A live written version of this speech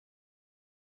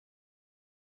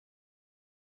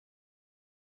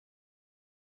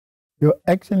Your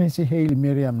Excellency Haile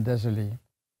Mariam Desalegn,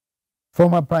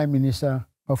 former Prime Minister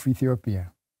of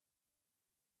Ethiopia,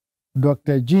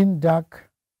 Dr. Jean-Jacques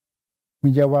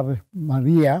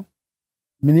Maria,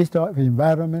 Minister of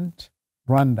Environment,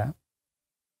 Rwanda,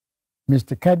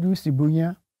 Mr. Kadu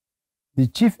Sibunya, the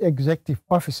Chief Executive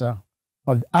Officer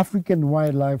of the African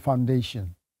Wildlife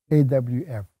Foundation,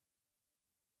 AWF,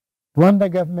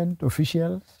 Rwanda government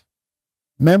officials,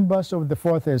 members of the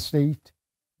Fourth Estate,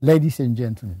 ladies and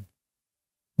gentlemen.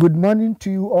 Good morning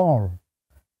to you all,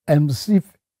 and receive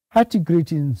hearty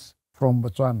greetings from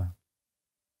Botswana.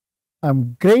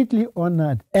 I'm greatly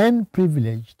honored and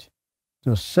privileged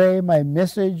to share my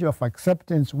message of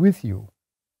acceptance with you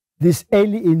this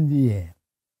early in the year.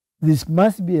 This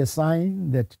must be a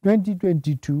sign that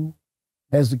 2022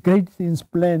 has great things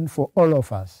planned for all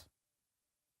of us.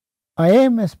 I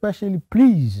am especially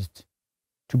pleased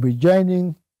to be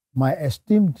joining my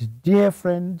esteemed dear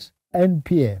friend and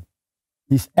peer,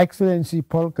 His Excellency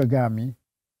Paul Kagame,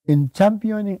 in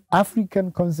championing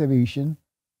African conservation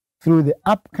through the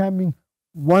upcoming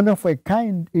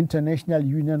one-of-a-kind International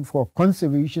Union for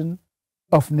Conservation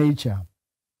of Nature,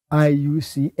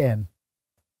 IUCN,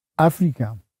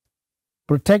 Africa,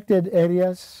 Protected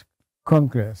Areas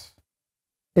Congress,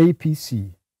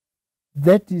 APC,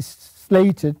 that is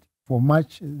slated for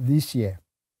March this year.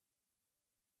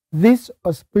 This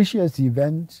auspicious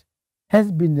event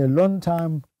has been a long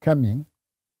time coming,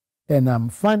 and I'm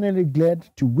finally glad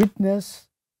to witness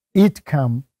it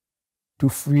come to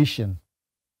fruition.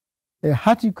 A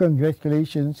hearty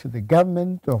congratulations to the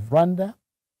government of Rwanda,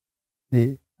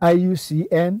 the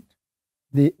IUCN,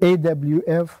 the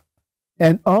AWF,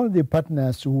 and all the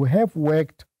partners who have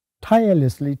worked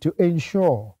tirelessly to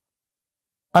ensure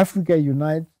Africa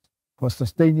unites for a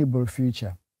sustainable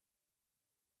future.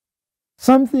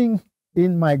 Something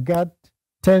in my gut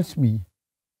tells me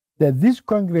that this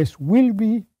Congress will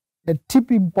be a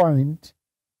tipping point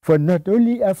for not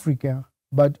only Africa,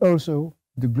 but also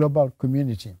the global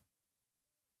community.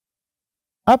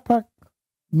 APAC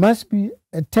must be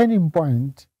a turning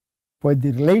point for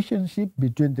the relationship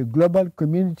between the global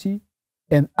community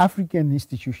and African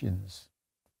institutions.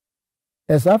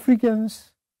 As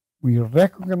Africans, we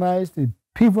recognize the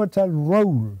pivotal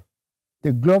role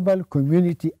the global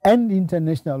community and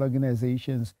international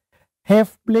organizations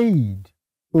have played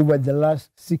over the last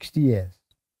 60 years.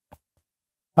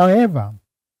 However,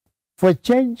 for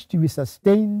change to be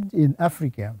sustained in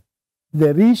Africa,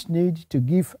 there is need to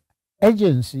give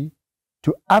agency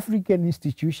to African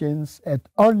institutions at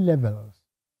all levels,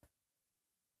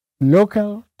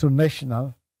 local to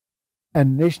national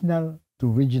and national to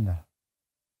regional.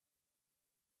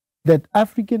 That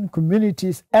African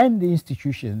communities and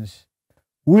institutions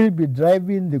will be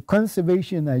driving the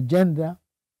conservation agenda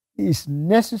is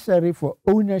necessary for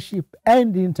ownership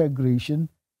and integration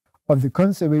of the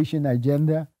conservation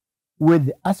agenda with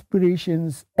the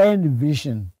aspirations and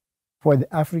vision for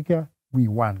the Africa we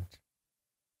want.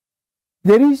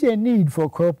 There is a need for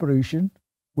cooperation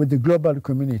with the global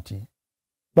community,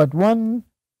 but one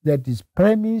that is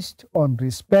premised on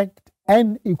respect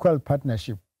and equal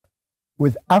partnership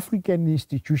with African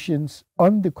institutions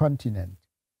on the continent.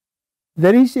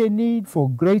 There is a need for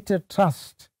greater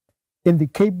trust in the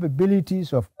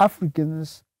capabilities of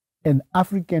Africans and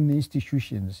African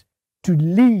institutions to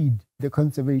lead the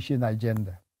conservation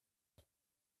agenda.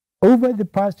 Over the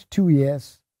past 2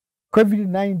 years,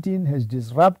 COVID-19 has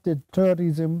disrupted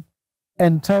tourism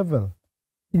and travel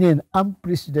in an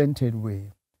unprecedented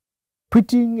way,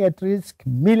 putting at risk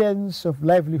millions of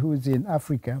livelihoods in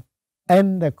Africa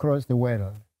and across the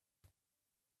world.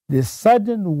 The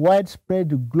sudden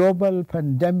widespread global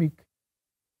pandemic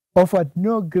offered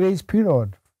no grace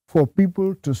period for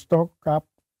people to stock up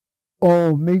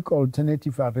or make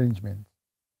alternative arrangements,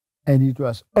 and it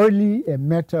was only a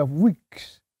matter of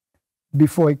weeks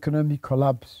before economic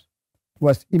collapse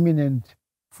was imminent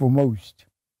for most.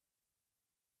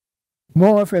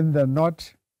 More often than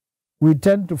not, we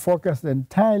tend to focus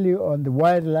entirely on the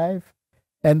wildlife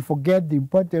and forget the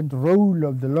important role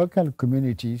of the local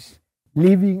communities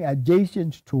living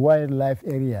adjacent to wildlife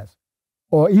areas,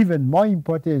 or even more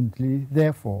importantly,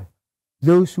 therefore,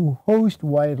 those who host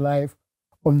wildlife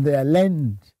on their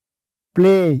land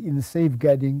play in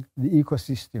safeguarding the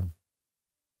ecosystem.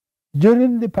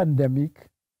 During the pandemic,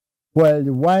 while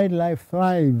the wildlife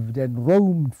thrived and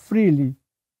roamed freely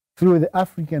through the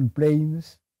African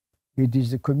plains, it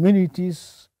is the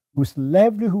communities whose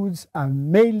livelihoods are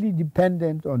mainly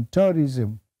dependent on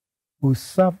tourism who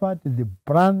suffered the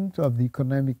brunt of the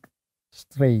economic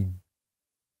strain.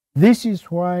 This is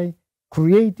why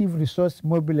creative resource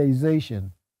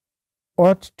mobilization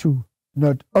ought to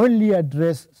not only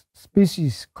address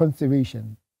species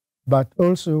conservation, but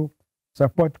also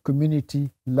support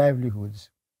community livelihoods.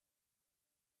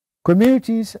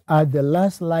 Communities are the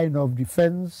last line of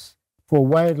defense for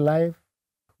wildlife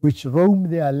which roam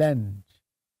their land.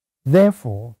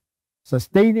 Therefore,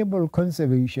 sustainable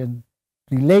conservation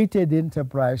related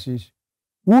enterprises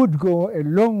would go a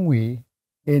long way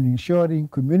in ensuring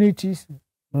communities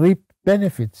reap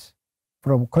benefits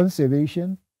from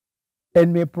conservation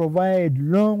and may provide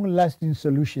long-lasting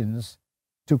solutions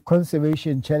to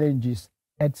conservation challenges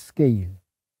at scale.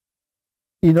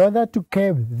 In order to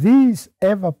curb these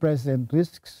ever-present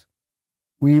risks,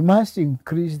 we must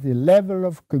increase the level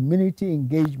of community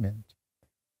engagement,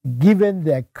 given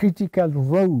their critical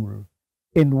role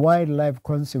in wildlife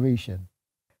conservation,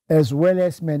 as well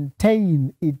as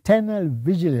maintain eternal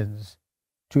vigilance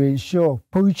to ensure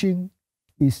poaching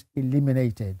is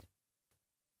eliminated.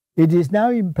 It is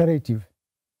now imperative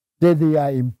that they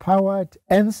are empowered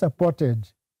and supported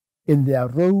in their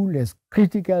role as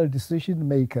critical decision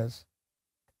makers,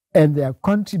 and their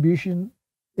contribution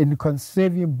in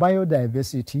conserving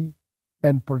biodiversity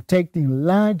and protecting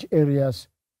large areas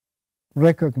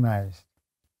recognized.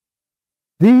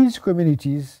 These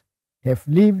communities have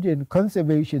lived in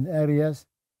conservation areas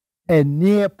and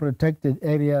near protected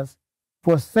areas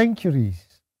for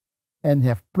centuries and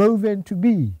have proven to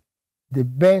be the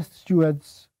best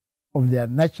stewards of their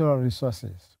natural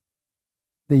resources.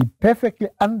 They perfectly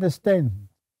understand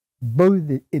both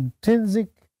the intrinsic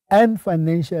and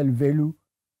financial value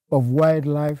of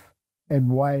wildlife and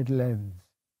wildlands.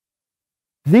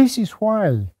 This is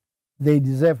why they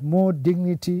deserve more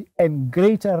dignity and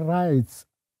greater rights,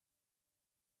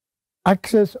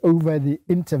 access over the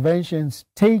interventions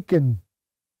taken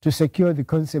to secure the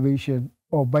conservation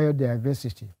of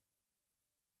biodiversity.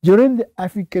 During the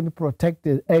African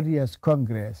Protected Areas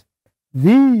Congress,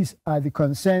 these are the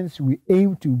concerns we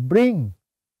aim to bring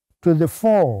to the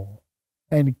fore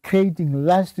and creating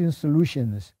lasting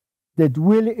solutions that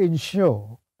will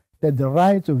ensure that the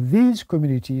rights of these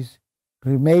communities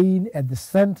remain at the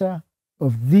center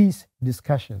of these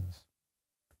discussions.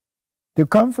 The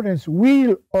conference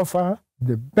will offer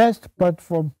the best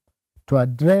platform to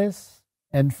address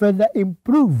and further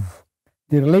improve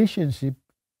the relationship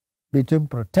between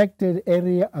protected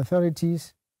area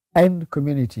authorities and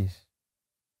communities.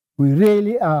 We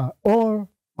really are all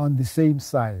on the same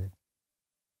side.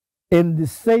 In the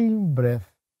same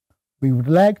breath, we would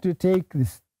like to take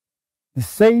the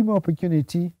same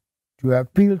opportunity to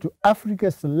appeal to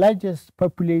Africa's largest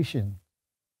population,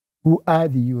 who are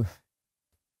the youth.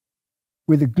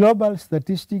 With global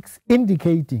statistics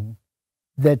indicating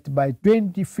that by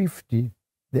 2050,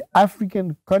 the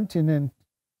African continent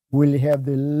will have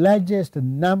the largest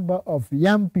number of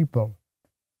young people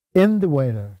in the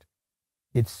world,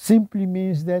 it simply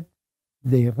means that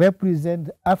they represent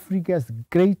Africa's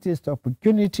greatest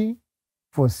opportunity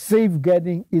for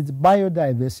safeguarding its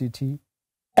biodiversity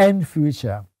and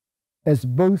future as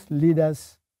both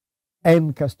leaders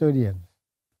and custodians.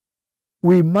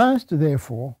 We must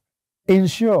therefore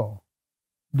ensure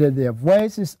that their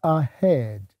voices are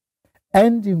heard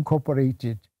and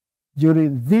incorporated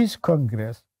during this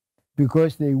Congress,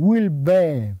 because they will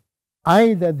bear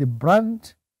either the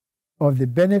brunt of the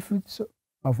benefits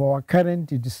of our current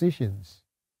decisions.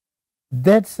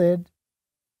 That said,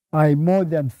 I'm more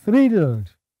than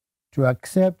thrilled to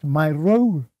accept my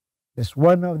role as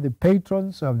one of the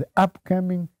patrons of the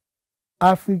upcoming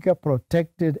Africa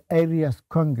Protected Areas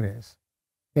Congress,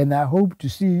 and I hope to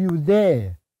see you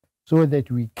there so that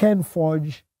we can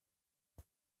forge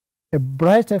a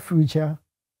brighter future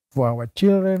for our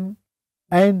children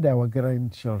and our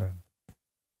grandchildren.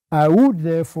 I would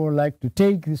therefore like to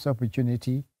take this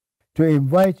opportunity to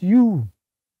invite you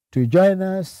to join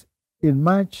us in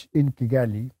March in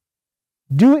Kigali.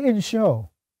 Do ensure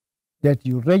that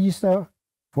you register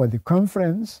for the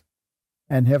conference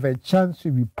and have a chance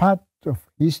to be part of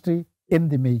history in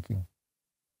the making.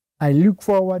 I look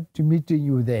forward to meeting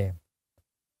you there.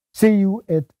 See you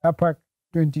at APAC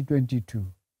 2022.